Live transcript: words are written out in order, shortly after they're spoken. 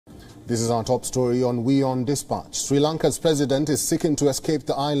This is our top story on WION Dispatch. Sri Lanka's president is seeking to escape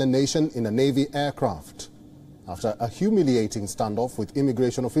the island nation in a Navy aircraft after a humiliating standoff with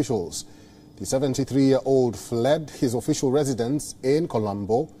immigration officials. The 73-year-old fled his official residence in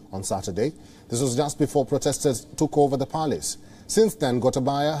Colombo on Saturday. This was just before protesters took over the palace. Since then,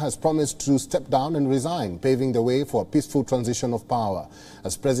 Gotabaya has promised to step down and resign, paving the way for a peaceful transition of power.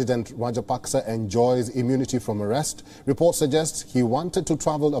 As President Rajapaksa enjoys immunity from arrest, reports suggest he wanted to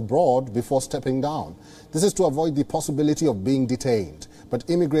travel abroad before stepping down. This is to avoid the possibility of being detained. But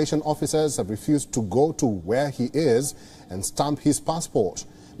immigration officers have refused to go to where he is and stamp his passport.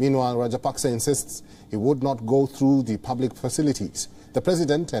 Meanwhile, Rajapaksa insists he would not go through the public facilities. The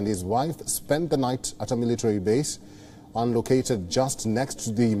president and his wife spent the night at a military base, one located just next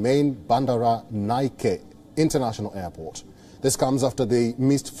to the main Bandara Naike International Airport. This comes after they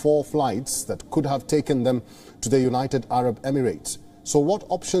missed 4 flights that could have taken them to the United Arab Emirates. So what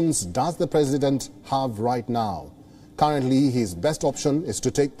options does the president have right now? Currently, his best option is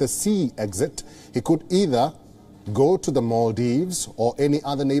to take the sea exit. He could either go to the Maldives or any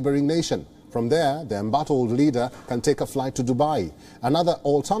other neighboring nation. From there, the embattled leader can take a flight to Dubai. Another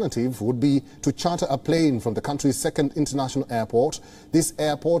alternative would be to charter a plane from the country's second international airport. This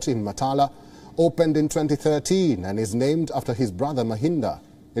airport in Matala opened in 2013 and is named after his brother Mahinda.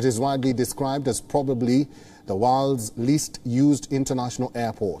 It is widely described as probably the world's least used international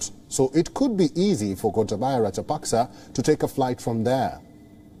airport. So it could be easy for Gotabaya Rajapaksa to take a flight from there.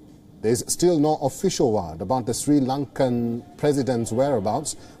 There is still no official word about the Sri Lankan president's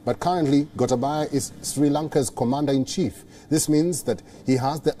whereabouts, but currently Gotabaya is Sri Lanka's commander-in-chief. This means that he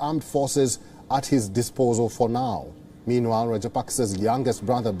has the armed forces at his disposal for now. Meanwhile, Rajapaksa's youngest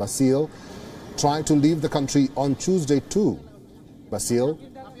brother Basil tried to leave the country on Tuesday too. Basil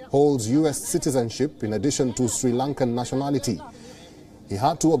holds US citizenship in addition to Sri Lankan nationality. He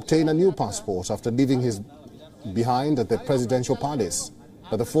had to obtain a new passport after leaving his behind at the presidential palace.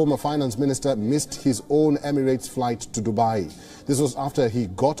 But the former finance minister missed his own Emirates flight to Dubai. This was after he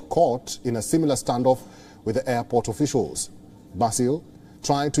got caught in a similar standoff with the airport officials. Basil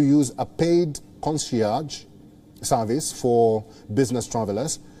tried to use a paid concierge service for business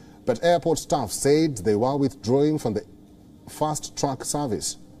travelers, but airport staff said they were withdrawing from the fast-track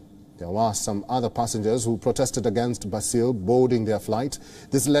service. There were some other passengers who protested against Basil boarding their flight.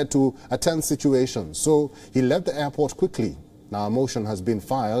 This led to a tense situation, so he left the airport quickly. Now, a motion has been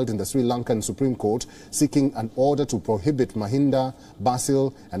filed in the Sri Lankan Supreme Court seeking an order to prohibit Mahinda,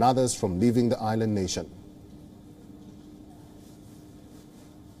 Basil and others from leaving the island nation.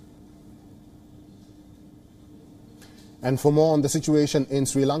 And for more on the situation in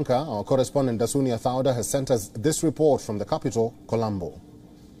Sri Lanka, our correspondent Dasuni Athauda has sent us this report from the capital, Colombo.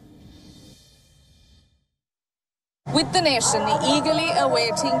 With the nation eagerly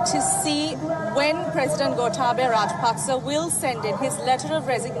awaiting to see when President Gotabaya Rajapaksa will send in his letter of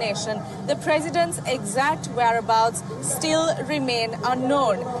resignation, the president's exact whereabouts still remain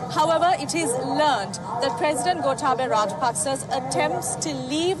unknown. However, it is learned that President Gotabaya Rajapaksa's attempts to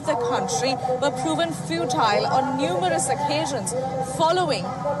leave the country were proven futile on numerous occasions following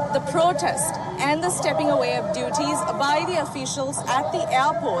the protest and the stepping away of duties by the officials at the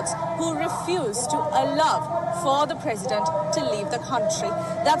airports who refused to allow for the president to leave the country.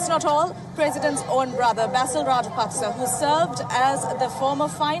 That's not all. President's own brother, Basil Rajapaksa, who served as the former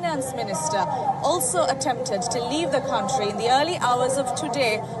finance minister, also attempted to leave the country in the early hours of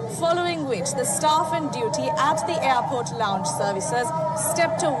today, following which the staff on duty at the airport lounge services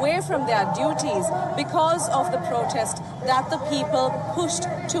stepped away from their duties because of the protest that the people pushed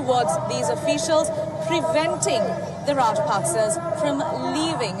towards these officials, preventing the Rajapaksas from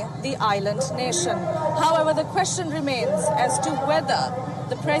leaving the island nation. However, the question remains as to whether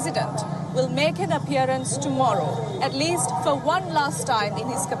the president will make an appearance tomorrow, at least for one last time in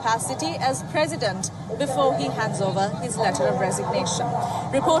his capacity as president, before he hands over his letter of resignation.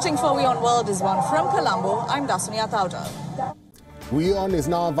 Reporting for WION World is one from Colombo. I'm Dasuni Athauda. WION is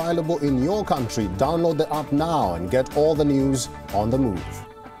now available in your country. Download the app now and get all the news on the move.